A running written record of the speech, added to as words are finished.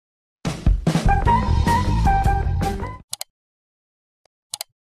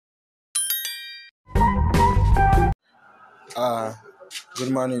Uh,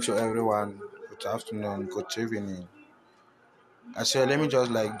 Good morning to everyone. Good afternoon. Good evening. I said, let me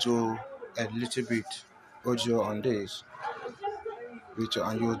just do a little bit audio on this.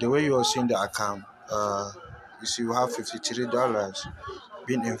 And the way you are seeing the account, you see, you have $53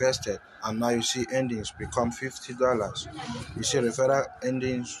 being invested, and now you see endings become $50. You see referral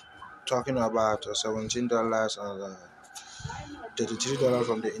endings talking about $17 and $33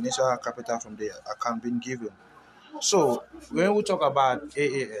 from the initial capital from the account being given. So when we talk about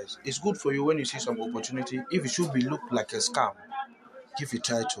AAS, it's good for you when you see some opportunity. If it should be looked like a scam, give it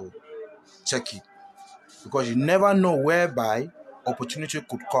try to check it, because you never know whereby opportunity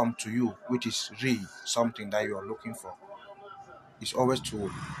could come to you, which is really something that you are looking for. It's always to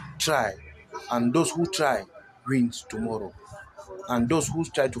try, and those who try wins tomorrow, and those who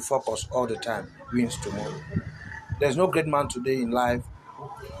try to focus all the time wins tomorrow. There's no great man today in life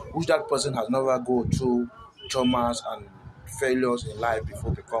which that person has never go through traumas and failures in life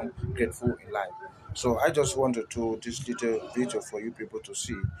before become grateful in life. So I just wanted to this little video for you people to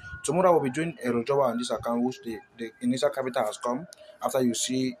see. Tomorrow we'll be doing a withdrawal on this account, which the initial capital has come. After you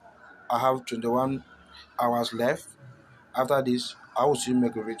see, I have 21 hours left. After this, I will still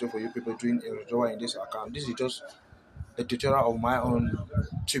make a video for you people doing a withdrawal in this account. This is just a tutorial of my own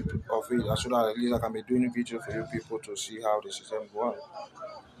tip of it, as well as at least I can be doing a video for you people to see how the system works.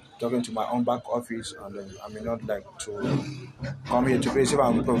 Talking to my own back office, and then I may not like to come here to if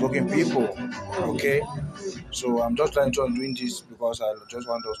I'm provoking people. Okay, so I'm just trying to doing this because I just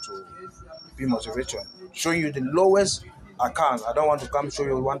want us to be motivation. Showing you the lowest account. I don't want to come show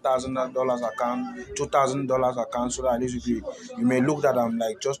you $1,000 account, $2,000 account, so that at least you may look that I'm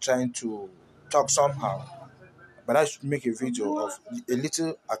like just trying to talk somehow. But I should make a video of a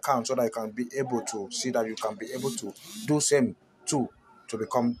little account so that you can be able to see that you can be able to do same too to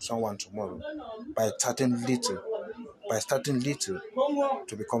become someone tomorrow by starting little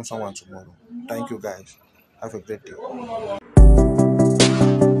to become someone tomorrow. Thank you guys. Have a great day.